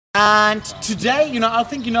And today, I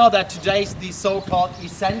think you know that today is the so-called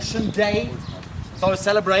Ascension Day. So a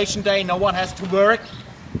celebration day, no one has to work.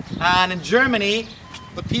 And in Germany,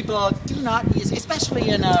 the people do not, especially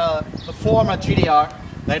in the former GDR,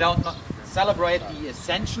 they don't celebrate the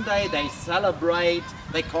Ascension Day,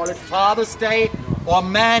 they call it Father's Day or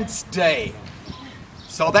Man's Day.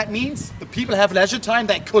 So that means the people have leisure time,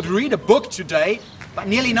 they could read a book today, but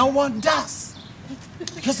nearly no one does.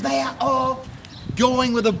 Because they are all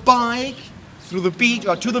going with a bike through the beach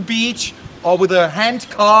or to the beach or with a hand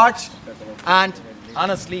cart, and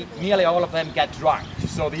honestly, nearly all of them get drunk.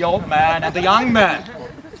 So the old man and the young man.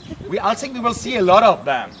 I think we will see a lot of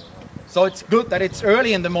them. So it's good that it's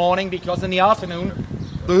early in the morning, because in the afternoon,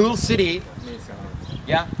 the whole city,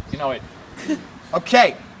 yeah, you know it.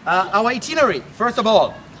 Okay, our itinerary. First of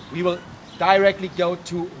all, we will directly go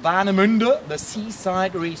to Warnemünde, the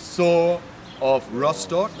seaside resort of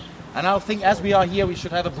Rostock. And I think as we are here, we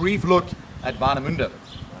should have a brief look at Warnemünde.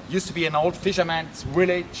 Used to be an old fisherman's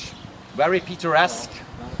village, very picturesque.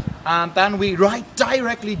 And then we ride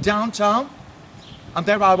directly downtown. And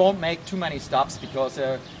there I won't make too many stops, because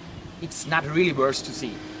it's not really worth to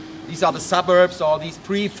see. These are the suburbs, or these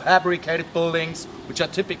prefabricated buildings, which are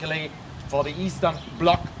typically for the Eastern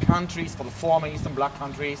Bloc countries, for the former Eastern Bloc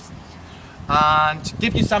countries. And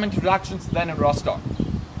give you some introductions then in Rostock.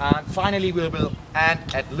 And finally we will end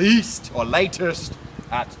at least, or latest,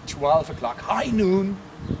 at 12 o'clock, high noon,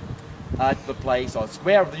 at the place or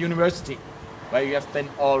square of the university, where you have been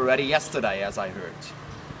already yesterday, as I heard.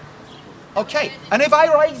 Okay, and if I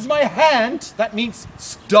raise my hand, that means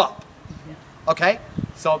stop. Okay,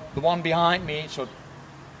 so the one behind me should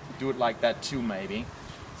do it like that too, maybe,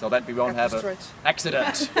 so that we won't have an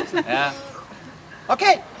accident. Yeah.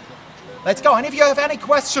 Okay, let's go. And if you have any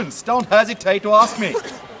questions, don't hesitate to ask me.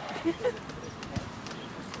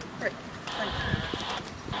 Great, thank you.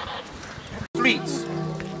 Streets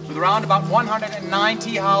with around about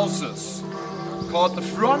 190 houses, called the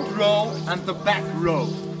front row and the back row.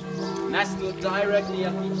 Nestled directly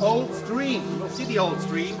at the old stream. You'll see the old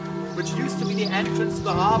stream, which used to be the entrance to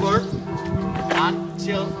the harbor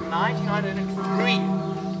until 1903.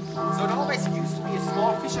 So it always used to be a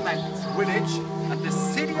small fisherman's village, and the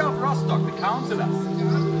city of Rostock, the councillors,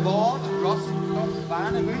 bought Rostock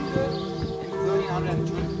Warnemünde in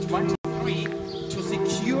 1323 to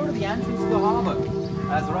secure the entrance to the harbor,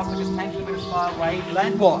 as Rostock is 10 kilometers far away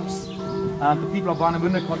landwards. And the people of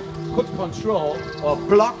Warnemünde could control or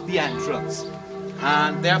block the entrance,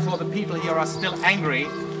 and therefore the people here are still angry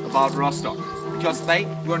about Rostock, because they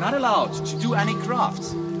were not allowed to do any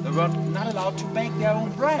crafts. They were not allowed to bake their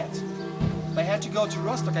own bread. They had to go to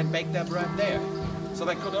Rostock and bake their bread there. So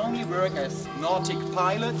they could only work as Nautic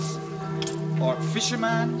pilots or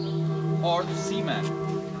fishermen or seamen.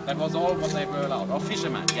 That was all what they were allowed. Or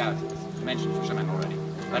fishermen, yeah, I mentioned fishermen already.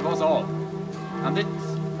 That was all. And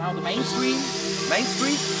it's now the main street,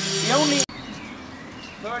 the only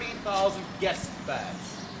 13,000 guest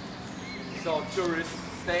beds. So tourists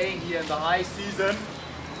staying here in the high season,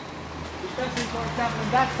 especially for example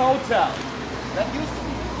in that hotel. That used to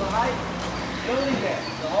be the high building there,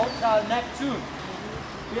 the Hotel Neptune.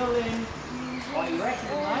 Building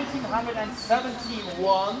erected in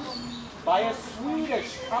 1971 by a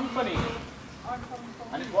Swedish company.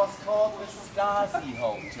 And it was called the Stasi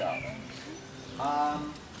Hotel.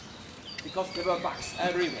 Because there were bugs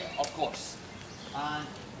everywhere, of course. And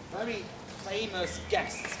very famous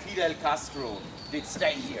guests, Fidel Castro, did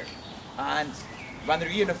stay here. And when the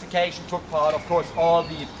reunification took part, of course, all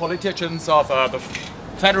the politicians of the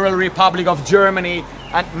Federal Republic of Germany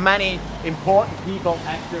and many important people,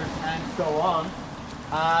 actors and so on.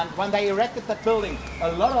 And when they erected that building,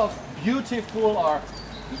 a lot of beautiful, or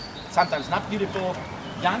sometimes not beautiful,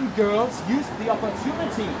 young girls used the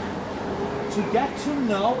opportunity to get to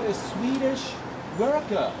know a Swedish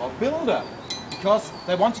worker or builder, because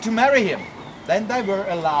they wanted to marry him. Then they were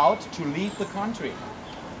allowed to leave the country.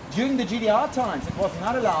 During the GDR times, it was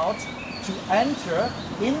not allowed to enter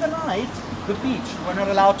in the night the beach. You were not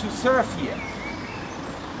allowed to surf here,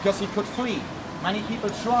 because he could flee. Many people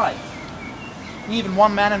tried. Even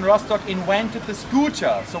one man in Rostock invented the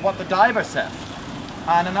scooter, so what the divers have.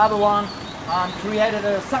 And another one created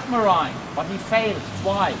a submarine, but he failed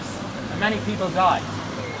twice. And many people died.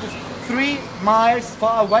 Just 3 miles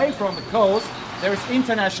far away from the coast, there is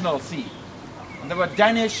international sea. And there were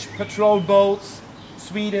Danish patrol boats,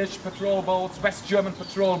 Swedish patrol boats, West German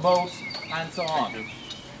patrol boats, and so on,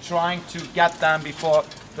 trying to get them before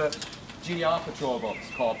the GDR patrol boats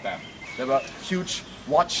caught them. There were huge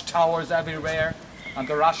watchtowers everywhere, and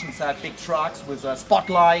the Russians had big trucks with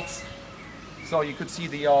spotlights, so you could see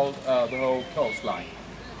the whole coastline.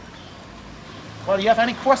 Well, do you have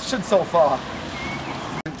any questions so far?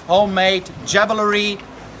 Homemade jewelry.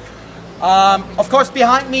 Of course,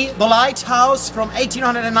 behind me, the lighthouse from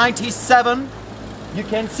 1897. You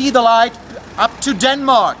can see the light up to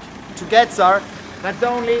Denmark, to Gedser. That's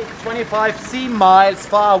only 25 sea miles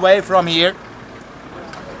far away from here.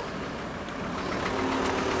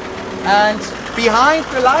 And behind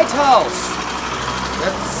the lighthouse,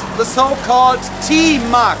 that's the so-called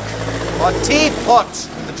Teemag, or teapot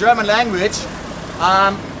in the German language.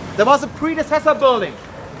 There was a predecessor building,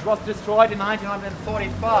 which was destroyed in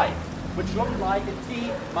 1945, which looked like a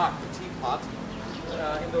Teemag, a teapot,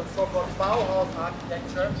 in the so-called Bauhaus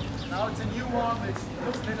architecture. Now it's a new one, which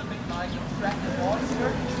looks a little bit like a cracked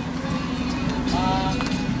oyster.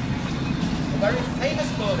 A very famous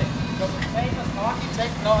building, because a famous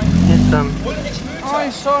architect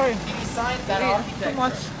sorry. he designed that architecture.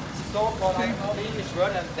 It's a so-called, I don't know the English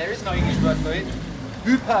word, and there is no English word for it,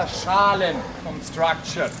 Hyperschalen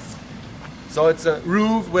construction. So it's a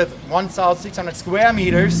roof with 1,600 square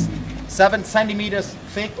meters, 7 centimeters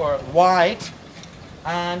thick or wide,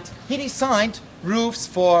 and he designed roofs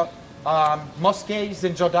for mosques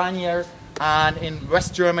in Jordania, and in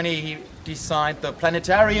West Germany he designed the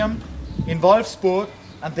planetarium in Wolfsburg,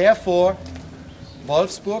 and therefore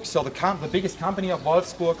Wolfsburg, so the biggest company of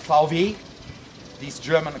Wolfsburg, VW, these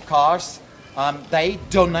German cars, they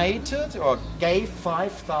donated or gave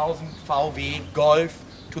 5,000 VW Golf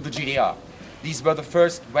to the GDR. These were the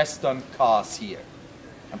first Western cars here.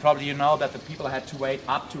 And probably you know that the people had to wait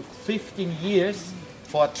up to 15 years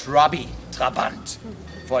for Trabant,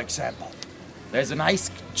 for example. There's a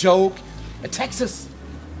nice joke. A Texas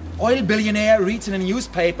oil billionaire reads in a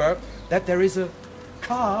newspaper that there is a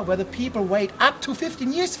car where the people wait up to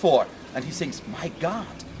 15 years for. And he thinks, my God,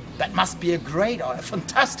 that must be a great or a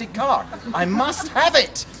fantastic car. I must have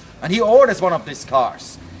it. And he orders one of these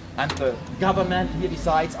cars. And the government here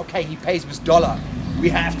decides, okay, he pays with dollar. We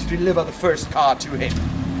have to deliver the first car to him.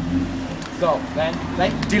 So then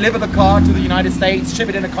they deliver the car to the United States, ship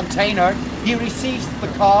it in a container. He receives the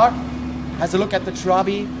car, has a look at the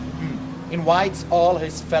Trabi, invites all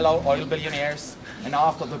his fellow oil billionaires, and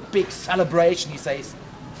after the big celebration he says,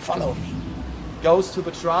 follow me. Goes to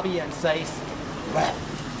the Trabi and says, well,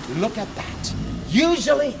 look at that.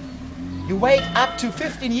 Usually you wait up to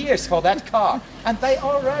 15 years for that car, and they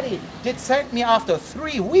already did send me after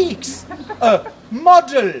 3 weeks a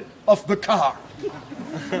model of the car.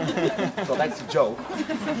 So that's a joke.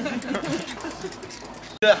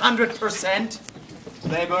 100%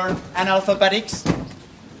 they were analphabetics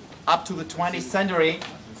up to the 20th century,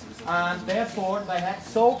 and therefore they had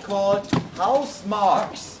so-called house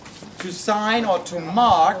marks to sign or to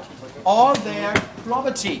mark all their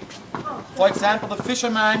property. For example, the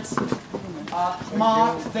fishermen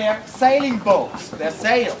marked their sailing boats, their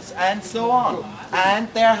sails, and so on, and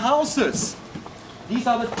their houses. These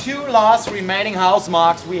are the 2 last remaining house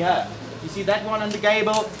marks we have. You see that one on the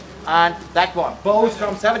gable and that one, both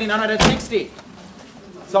from 1760.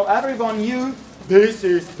 So everyone knew this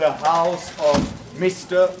is the house of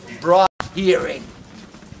Mr. Bright Hearing,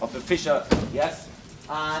 of the fisher, yes?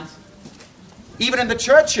 And even in the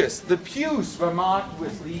churches, the pews were marked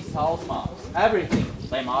with these house marks. Everything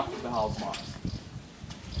they marked with the house marks.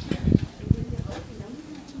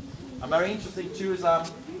 And very interesting too is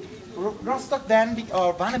Rostock then,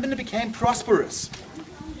 or Warnemünde became prosperous.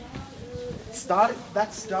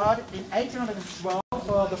 That started in 1812.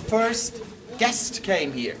 The first guest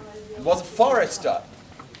came here. It was a forester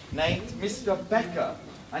named Mr. Becker,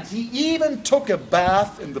 and he even took a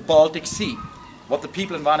bath in the Baltic Sea. What the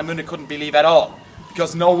people in Warnemünde couldn't believe at all,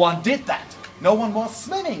 because no one did that. No one was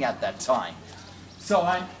swimming at that time. So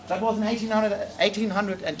that was in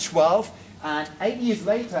 1812. And 8 years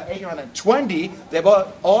later, 1820, there were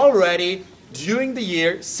already, during the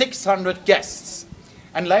year, 600 guests.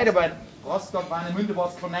 And later, when Rostock-Warnemünde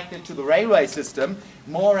was connected to the railway system,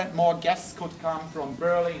 more and more guests could come from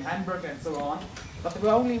Berlin, Hamburg, and so on. But there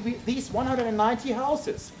were only these 190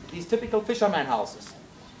 houses, these typical fisherman houses.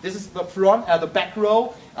 This is the front, the back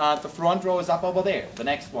row. The front row is up over there, the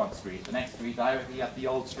next street directly at the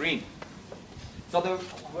old stream. So there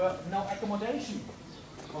were no accommodation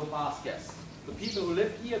for the past guests. The people who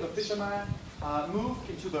lived here, the fishermen, moved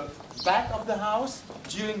into the back of the house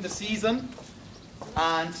during the season,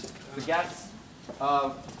 and the guests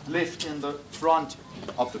lived in the front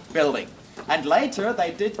of the building. And later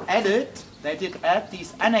they did add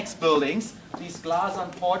these annex buildings, these glass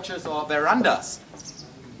and porches or verandas.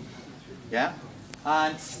 Yeah,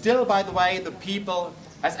 and still, by the way, the people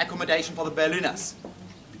as accommodation for the Berliners,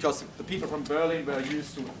 because the people from Berlin were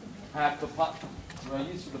used to have the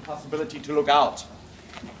possibility to look out.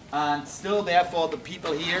 And still, therefore, the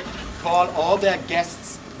people here call all their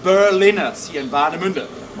guests Berliners here in Warnemünde.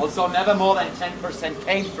 Also, never more than 10%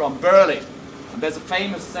 came from Berlin. And there's a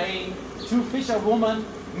famous saying, two fisherwomen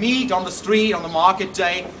meet on the street on the market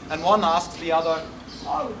day, and one asks the other,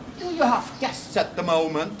 "Oh, do you have guests at the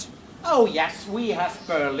moment?" "Oh yes, we have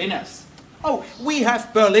Berliners." "Oh, we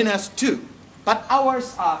have Berliners too, but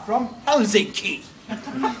ours are from Helsinki."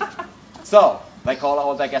 So, they call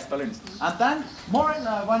all their guests Berliners. And then, more in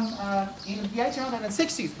the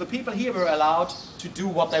 1860s, the people here were allowed to do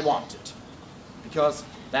what they wanted. Because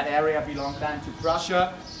that area belonged then to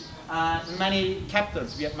Prussia, and many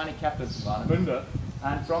captains, we had many captains in Warnemünde,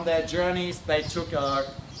 and from their journeys they took a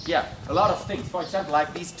lot of things. For example,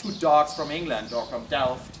 like these two dogs from England or from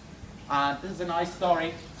Delft. And this is a nice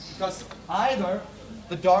story, because either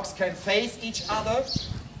the dogs can face each other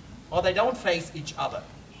or they don't face each other.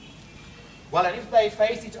 Well, and if they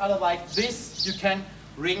face each other like this, you can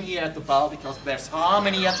ring here at the bell, because there's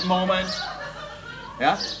harmony at the moment,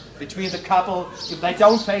 yeah, between the couple. If they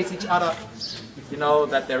don't face each other, you know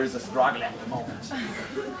that there is a struggle at the moment.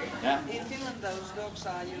 Yeah. In Finland, those dogs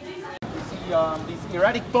are usually... These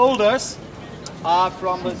erratic boulders are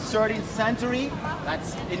from the 13th century.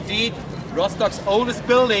 That's indeed Rostock's oldest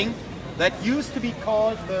building, that used to be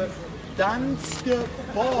called the Danske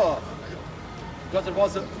Borg, because it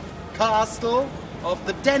was a castle of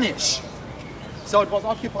the Danish. So it was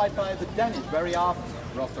occupied by the Danish very often,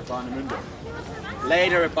 Rostock Warnemünde.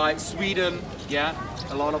 Later by Sweden, yeah,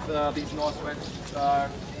 a lot of these northwest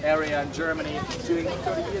area in Germany during the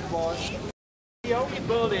 30 Years' War. The only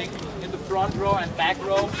building in the front row and back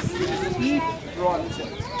row is east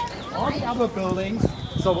fronted. All the other buildings,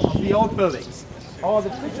 so the old buildings, all the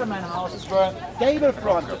fishermen houses were gable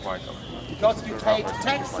fronted, because you paid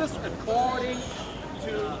taxes according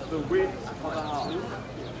to the width of the house.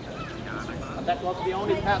 And that was the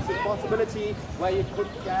only passive possibility where you could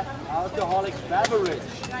get alcoholic beverage,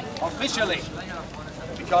 officially.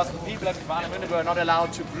 Because the people at Warnemünde were not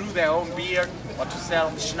allowed to brew their own beer or to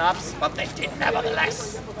sell schnapps, but they did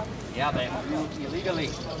nevertheless. Yeah, they brewed illegally.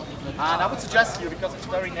 And I would suggest to you, because it's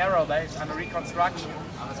very narrow, there is under reconstruction,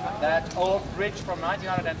 that old bridge from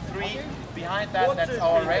 1903. Behind that, that's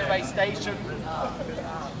our railway station.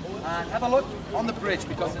 And have a look on the bridge,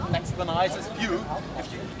 because that's the nicest view.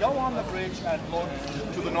 If you go on the bridge and look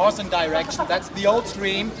to the northern direction, that's the old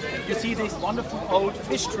stream. You see these wonderful old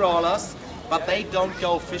fish trawlers, but they don't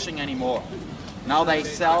go fishing anymore. Now they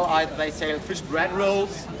sell fish bread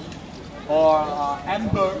rolls or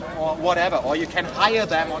amber or whatever, or you can hire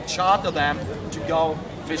them or charter them to go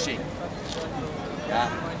fishing. Yeah,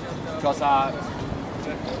 because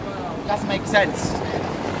it doesn't make sense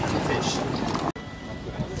to fish.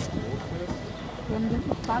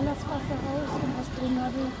 Ballastwasser raus und was drin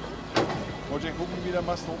habe. Wollt ihr gucken, wie der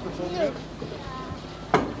Mast hochgezogen wird?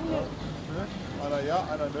 Ja. Einer ja,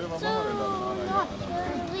 einer nö, was machen wir denn dann? Einer ja, einer nö.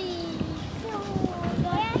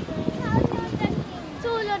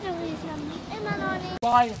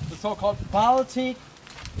 Why the so-called Baltic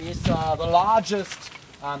is the largest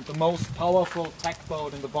and the most powerful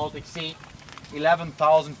tugboat in the Baltic Sea,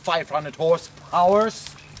 11,500 horsepower.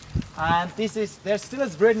 And there still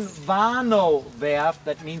is written Warnow Werft,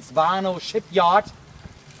 that means Warnow shipyard,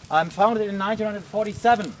 founded in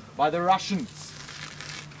 1947 by the Russians.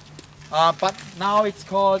 But now it's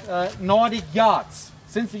called Nordic Yards.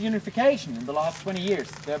 Since the unification in the last 20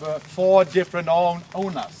 years, there were 4 different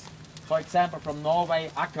owners. For example, from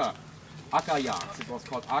Norway, Aker Yards. It was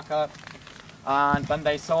called Aker. And then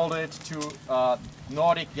they sold it to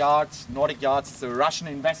Nordic Yards. Nordic Yards is a Russian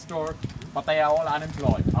investor, but they are all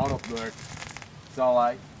unemployed, out of work.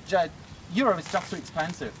 So Europe is just too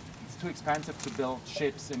expensive. It's too expensive to build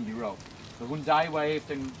ships in Europe. The Hyundai Wave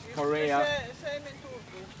in Korea.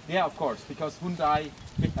 Yeah, of course, because Hyundai,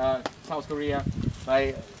 South Korea,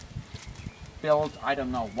 they build, I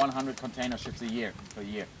don't know, 100 container ships per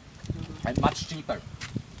year, and much cheaper.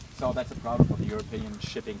 So that's a problem for the European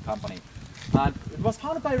shipping company. And it was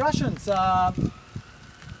founded by Russians.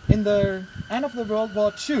 In the end of the World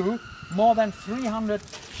War II, more than 300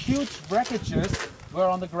 huge wreckages were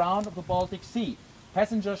on the ground of the Baltic Sea.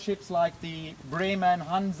 Passenger ships like the Bremen,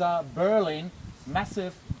 Hansa, Berlin,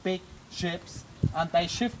 massive big ships, and they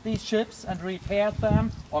shipped these ships and repaired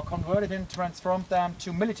them or converted and transformed them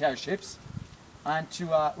to military ships and to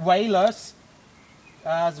whalers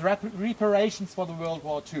as reparations for the World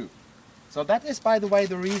War II. So that is, by the way,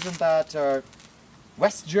 the reason that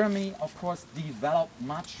West Germany, of course, developed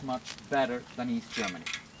much, much better than East Germany.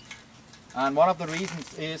 And one of the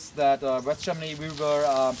reasons is that West Germany, we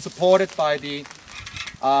were supported by the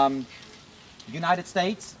United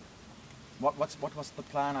States. what was the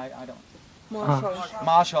plan? I don't. Marshall.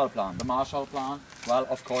 The Marshall Plan. Well,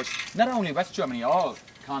 of course, not only West Germany, all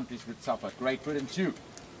countries would suffer. Great Britain too.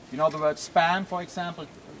 You know the word spam, for example,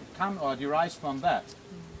 derives from that.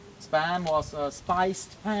 Spam was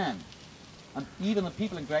spiced ham, and even the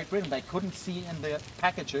people in Great Britain, they couldn't see in the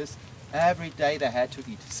packages. Every day they had to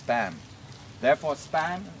eat spam. Therefore,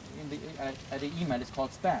 spam in the email is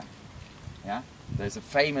called spam. Yeah, there's a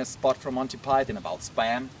famous spot from Monty Python about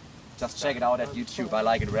spam. Just check it out at YouTube. I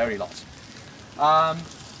like it very lot.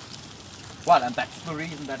 Well, and that's the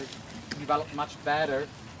reason that it developed much better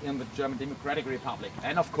in the German Democratic Republic.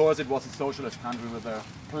 And of course, it was a socialist country with a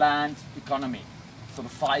planned economy. So the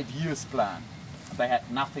 5 years plan. They had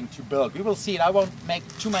nothing to build. We will see it. I won't make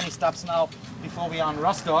too many stops now before we are in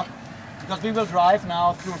Rostock, because we will drive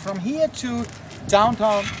now through from here to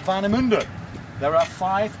downtown Warnemünde. There are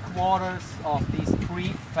 5 quarters of these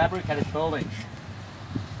prefabricated buildings.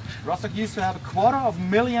 Rostock used to have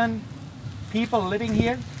 250,000 people living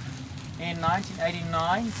here in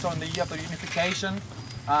 1989, so in the year of the unification.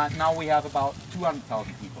 Now we have about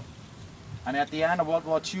 200,000 people. And at the end of World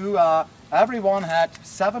War II, everyone had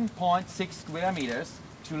 7.6 square meters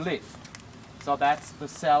to live. So that's the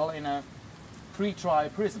cell in a pre-trial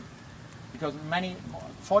prison. Because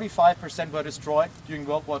 45% were destroyed during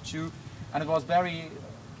World War II, and it was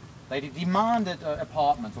they demanded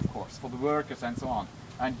apartments, of course, for the workers and so on.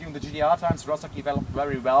 And during the GDR times, Rostock developed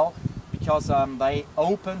very well, because they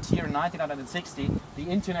opened here in 1960 the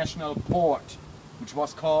international port, which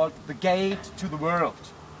was called the gate to the world.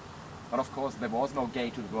 But of course there was no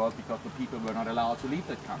gate to the world, because the people were not allowed to leave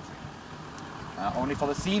that country. Only for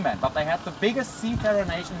the seamen. But they had the biggest seafarer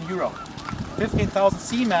nation in Europe. 15,000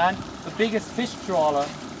 seamen, the biggest fish trawler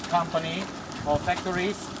company or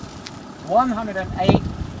factories. 108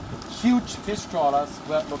 huge fish trawlers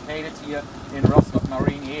were located here in Rostock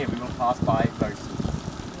Marine here. We will pass by very soon.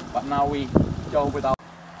 But now we go without.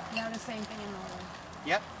 Yeah, the same thing in Norway.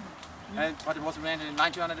 Yep. But it was invented in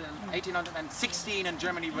 1816 in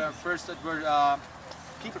Germany, where first it were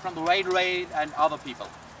people from the railway and other people.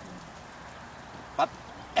 But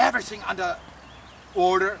everything under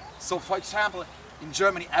order. So for example, in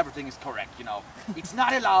Germany everything is correct, you know. It's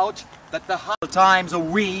not allowed that the times a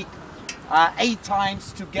week, 8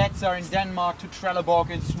 times to get there in Denmark, to Trelleborg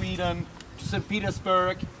in Sweden, to St.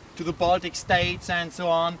 Petersburg, to the Baltic states and so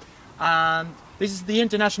on. And this is the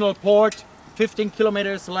international port, 15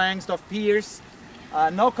 kilometers length of piers,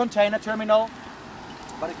 no container terminal,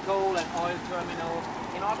 but a coal and oil terminal,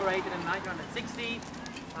 inaugurated in 1960.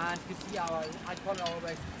 And you see I call it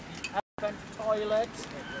always the elephant toilet.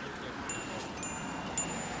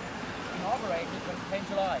 Inaugurated on 10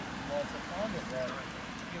 July, was founded,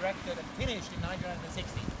 erected and finished in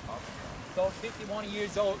 1960. So 51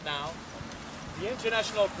 years old now. The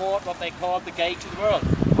international port, what they call the gate to the world.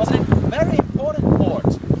 It was a very important port,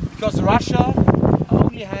 because Russia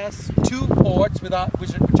only has 2 ports which are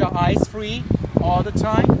ice-free all the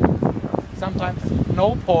time. Sometimes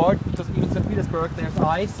no port, because even St. Petersburg there's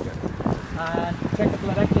ice. And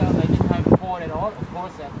Czechoslovakia, they didn't have a port at all. Of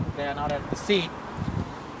course, they are not at the sea.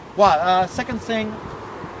 Well, second thing,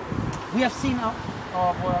 we have seen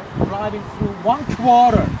we're driving through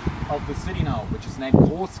 1/4 of the city now, which is named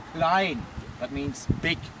Groß-Klein. That means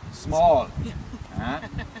big, small.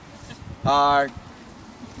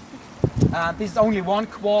 This is only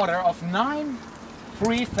 1/4 of 9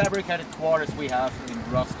 prefabricated quarters we have in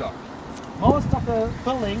Rostock. Most of the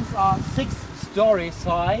buildings are 6 stories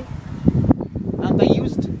high, and they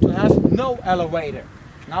used to have no elevator.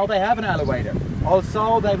 Now they have an elevator.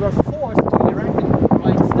 Also, they were forced to erect or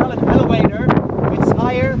install an elevator which is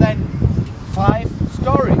higher than 5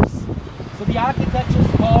 stories. So the architecture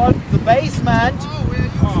is called the basement,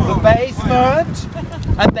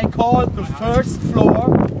 and they called the first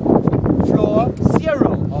floor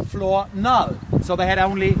zero or floor null. So they had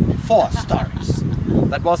only 4 stories.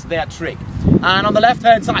 That was their trick. And on the left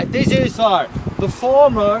hand side, this is the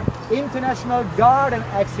former International Garden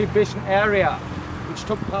Exhibition area, which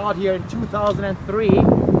took part here in 2003.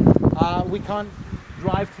 We can't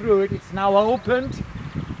drive through it. It's now opened,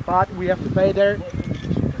 but we have to pay there,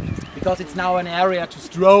 because it's now an area to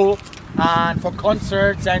stroll and for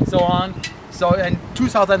concerts and so on. So in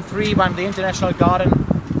 2003, when the International Garden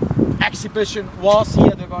Exhibition was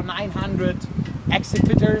here, there were 900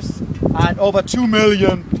 exhibitors and over 2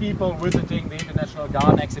 million people visiting the International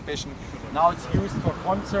Garden Exhibition. Now it's used for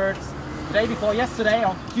concerts. The day before yesterday,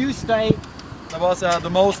 on Tuesday, there was the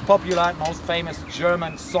most popular and most famous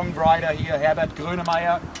German songwriter here, Herbert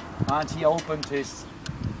Grönemeyer, and he opened his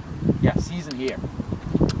season here.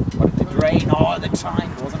 But it did rain all the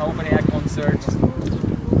time. It was an open air concert.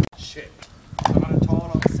 Ship.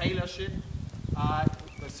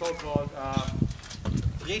 the so-called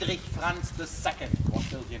Friedrich Franz II was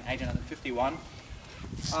built here in 1851.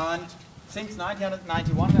 And since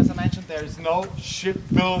 1991, as I mentioned, there is no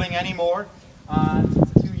shipbuilding anymore. And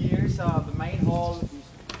since a few years, the main hall, we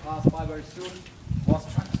pass by very soon, was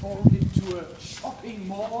transformed into a shopping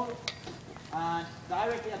mall. And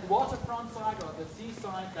directly at the waterfront side or the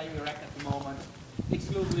seaside, they erect at the moment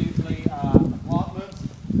exclusively apartments,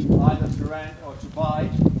 either to rent or to buy.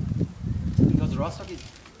 Because Rostock is,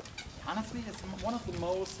 honestly, it's one of the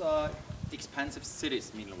most expensive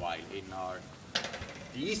cities, meanwhile, in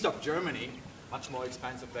the east of Germany, much more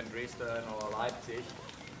expensive than Dresden or Leipzig,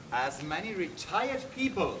 as many retired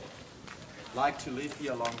people like to live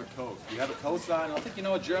here along the coast. We have a coastline. I think you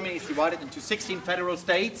know Germany is divided into 16 federal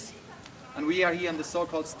states, and we are here in the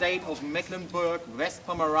so-called state of Mecklenburg, West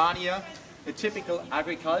Pomerania, a typical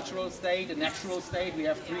agricultural state, a natural state. We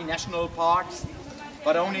have 3 national parks,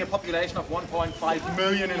 but only a population of 1.5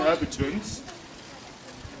 million inhabitants.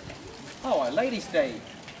 Oh, a ladies' day.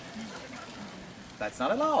 That's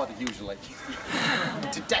not allowed usually.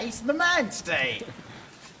 Today's the man's day.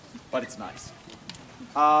 But it's nice.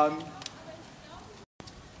 And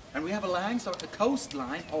we have a length, a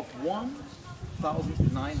coastline of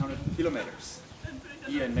 1,900 kilometers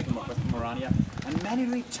here in Mecklenburg-West Pomerania. And many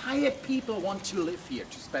retired people want to live here,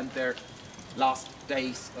 to spend their last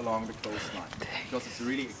days along the coastline, because it's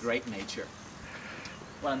really a great nature.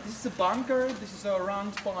 Well, and this is a bunker. This is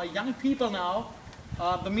run by young people now.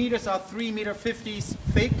 The meters are 3.50 meters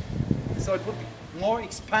thick, so it would be more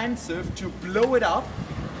expensive to blow it up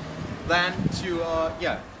than to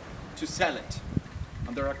sell it.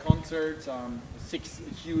 And there are concerts, 6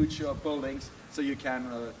 huge buildings, so you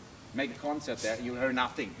can make a concert there. You hear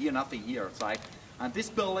nothing here outside. And this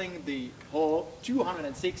building, the hall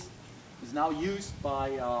 206, is now used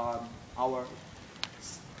by our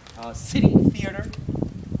city theater.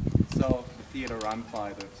 So the theater run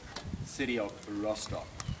by the city of Rostock.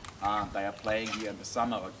 And they are playing here in the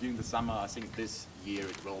summer, or during the summer. I think this year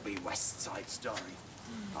it will be West Side Story.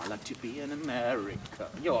 I like to be in America.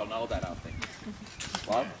 You all know that, I think.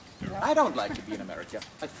 Well, I don't like to be in America.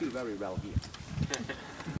 I feel very well here.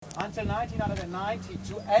 Until 1990,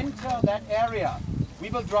 to enter that area, we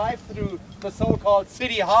will drive through the so-called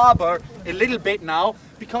city harbor a little bit now,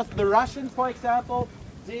 because the Russians, for example,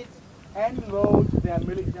 did unload their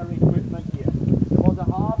military equipment here. There was a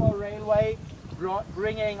harbor railway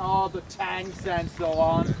bringing all the tanks and so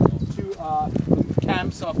on to the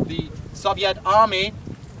camps of the Soviet army.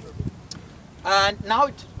 And now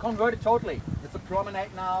it's converted totally. It's a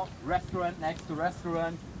promenade now, restaurant next to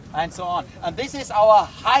restaurant, and so on. And this is our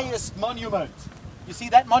highest monument. You see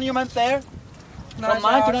that monument there? From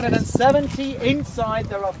 1970, inside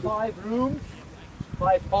there are 5 rooms,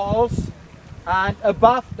 5 halls, and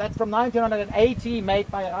above, that's from 1980,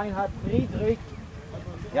 made by Reinhard Friedrich.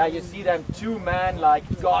 Yeah, you see them 2 men like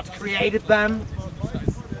God created them.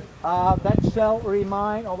 That shall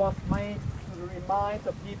remind, or was made to remind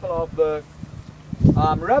the people of the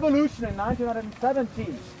revolution in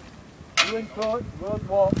 1917 during World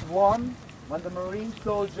War I, when the Marine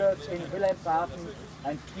soldiers in Wilhelmshaven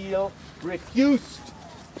and Kiel refused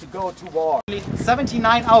to go to war.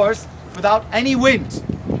 79 hours without any wind.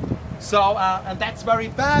 So, and that's very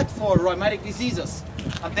bad for rheumatic diseases.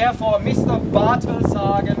 And therefore Mr.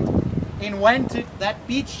 Bartelshagen invented that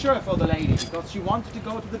beach chair for the lady, because she wanted to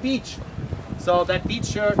go to the beach. So that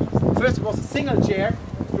beach chair, first it was a single chair,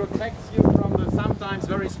 protects you from the sometimes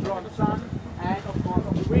very strong sun and of course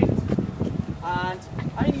of the wind. And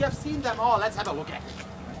I mean, you have seen them all. Let's have a look at it.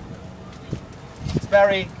 It's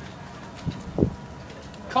very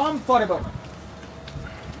comfortable.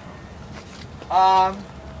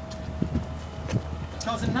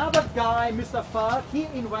 Because another guy, Mr. Falk, he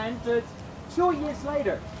invented 2 years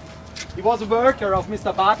later. He was a worker of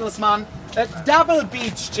Mr. Bartelsmann, a double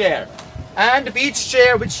beach chair. And a beach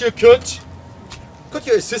chair which you could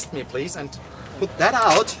you assist me please and put that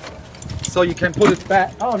out so you can put it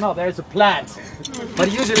back. Oh no, there's a plant. But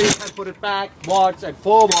usually you can put it backwards and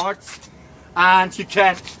forwards, and you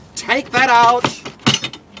can take that out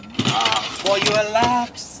for your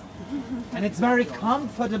legs. And it's very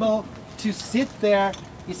comfortable to sit there,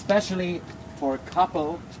 especially for a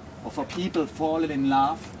couple or for people falling in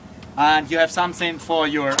love, and you have something for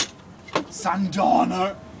your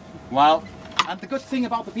sundowner. Well, and the good thing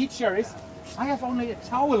about the beach chair is I have only a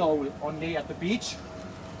towel only at the beach,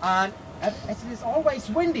 and as it is always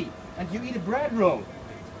windy and you eat a bread roll,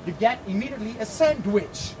 you get immediately a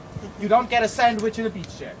sandwich. You don't get a sandwich in a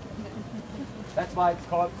beach chair. That's why it's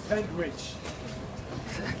called sandwich.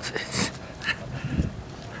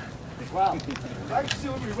 Well, very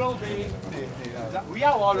soon we will be. We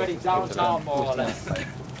are already downtown, more or less.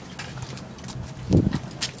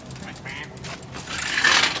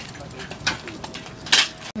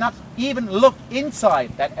 Not even look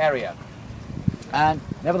inside that area, and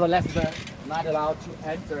nevertheless we're not allowed to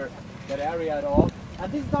enter that area at all.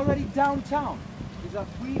 And this is already downtown. These are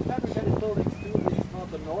prefabricated buildings. This is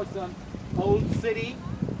called the Northern Old City,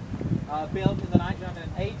 built in the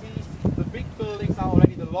 1980s. The big buildings are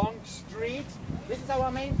already the long street. This is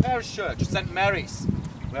our main parish church, St. Mary's,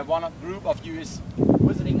 where one group of you is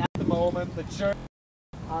visiting at the moment. The church,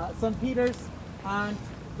 St. Peter's, and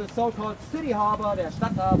the so-called city harbor, der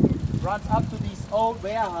Stadthafen, runs up to these old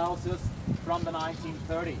warehouses from the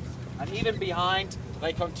 1930s. And even behind,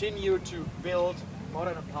 they continue to build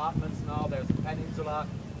modern apartments now. There's a peninsula,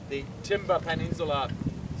 the Timber Peninsula.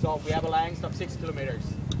 So we have a length of 6 kilometers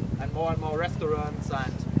and more restaurants.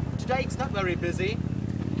 And today it's not very busy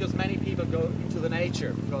because many people go into the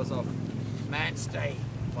nature because of Man's Day,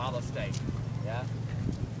 Father's Day. Yeah.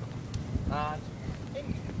 And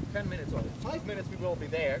in 10 minutes or 5 minutes we will be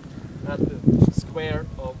there at the square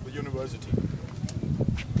of the university.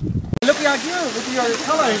 Looking at you, look at your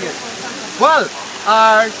color here. Well,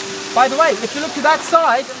 by the way, if you look to that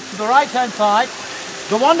side, to the right hand side,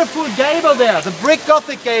 the wonderful gable there, the brick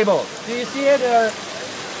Gothic gable. Do you see it?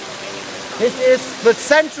 This is the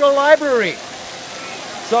central library.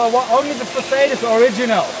 So only the facade is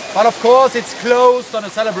original, but of course it's closed on a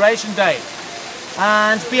celebration day.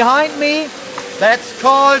 And behind me, that's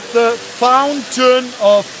called the Fountain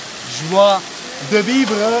of Joie de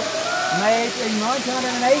Vivre, made in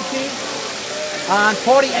 1980, and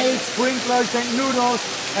 48 sprinklers and noodles.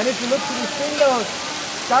 And if you look to the single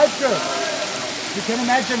sculpture, you can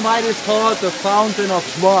imagine why it is called the Fountain of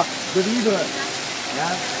Joie de Vivre.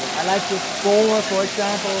 Yeah? I like this bowl, for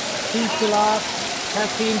example, seems to laugh,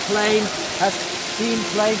 has been playing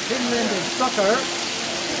Finland in soccer.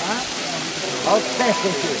 Okay.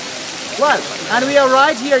 Well, and we are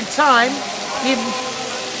right here in time.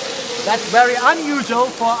 That's very unusual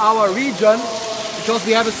for our region, because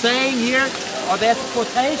we have a saying here, or there's a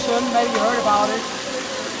quotation, maybe you heard about it,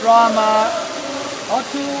 from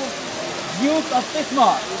Otto, Duke of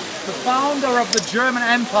Bismarck, the founder of the German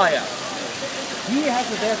Empire.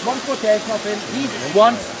 There's one quotation of him. He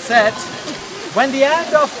once said, "When the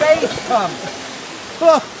end of days comes,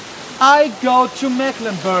 oh, I go to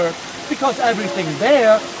Mecklenburg, because everything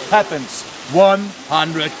there happens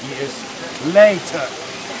 100 years later."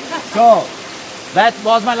 So, that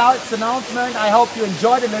was my last announcement. I hope you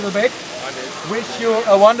enjoyed it a little bit. Wish you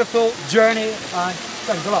a wonderful journey, and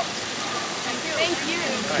thanks a lot. Thank you.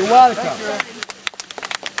 You're welcome.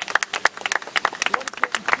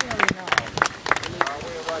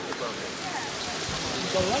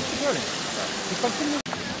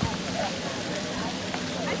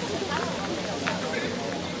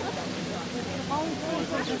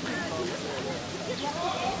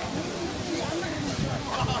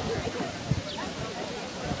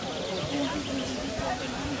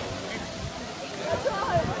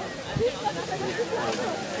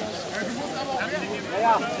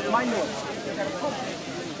 Ja, mein Not.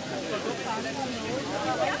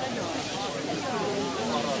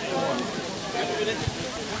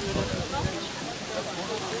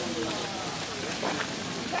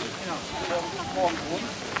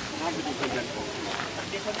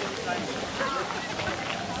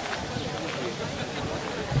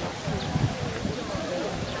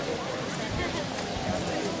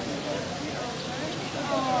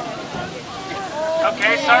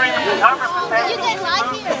 Okay, sorry, the photographer said You can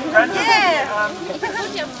right here.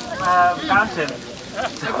 fountain.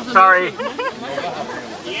 Sorry.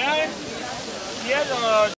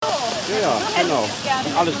 Ja, genau.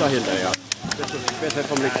 Alles dahinter, ja. Das ist besser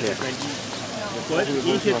vom Licht her. Wollte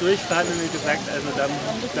ich hier durchfahren und mir gesagt, also dann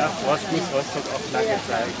darf Rostock auch Flagge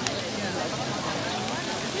zeigen.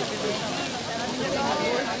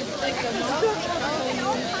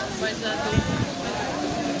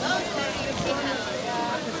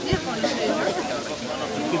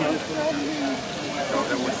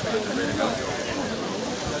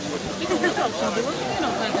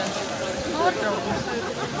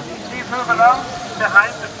 Please move along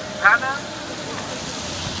behind the panel.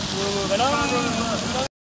 Move along.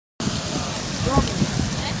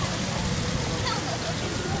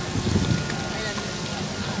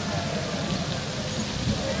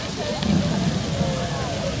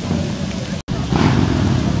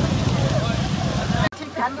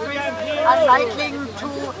 Countries are cycling to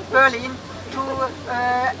Berlin to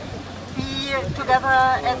be together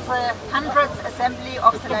at the 100th assembly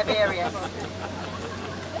of the librarians.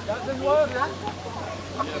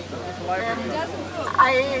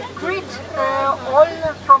 I greet all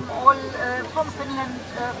from Finland,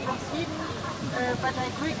 from Sweden, but I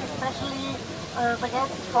greet especially the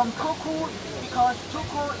guests from Turku, because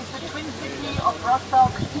Turku is the twin city of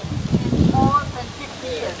Rostock in more than 50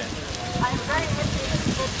 years. I'm very happy that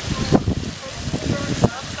you stay here in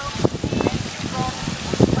Rostock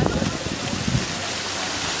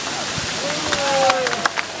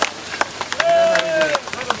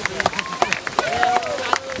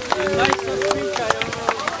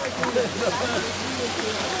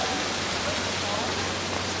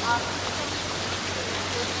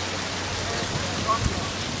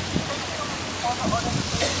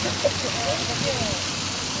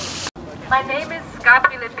My name is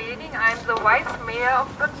Gabriele Bening. I'm the Vice Mayor of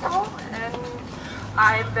Bützow, and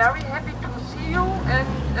I'm very happy to see you, and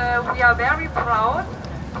we are very proud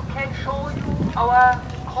to can show you our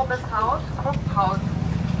House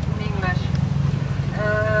in English.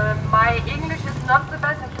 My English is not the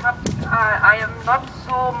best. I am not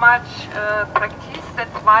so much practice.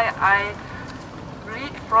 That's why I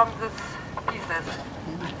read from these pieces.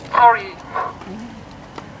 Sorry.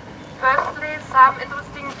 Firstly, some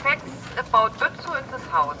interesting facts about Bützow in this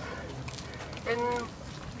house.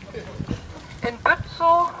 In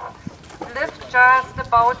Bützow lived just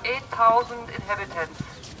about 8,000 inhabitants.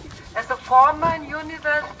 As a former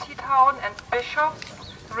university town and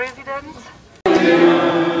bishop's residence,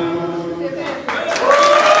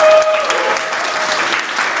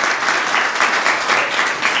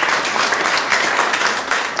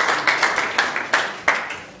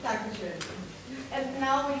 And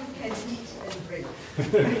now you can eat and drink.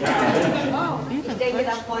 Ich denke,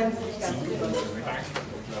 da freuen Sie sich ganz besonders.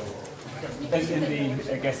 In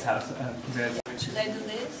the guest house. Should I do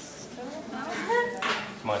this?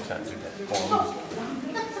 It's my turn to get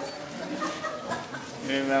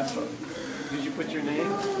Did you put your name?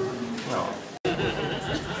 No.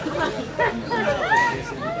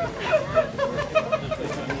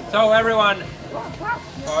 So everyone,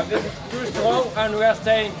 this is Bützow, and we are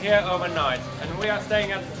staying here overnight. And we are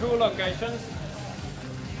staying at 2 locations.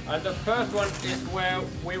 And the first one is where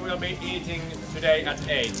we will be eating today at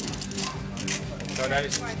 8. So that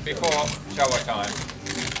is before shower time,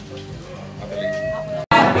 I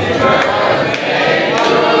believe.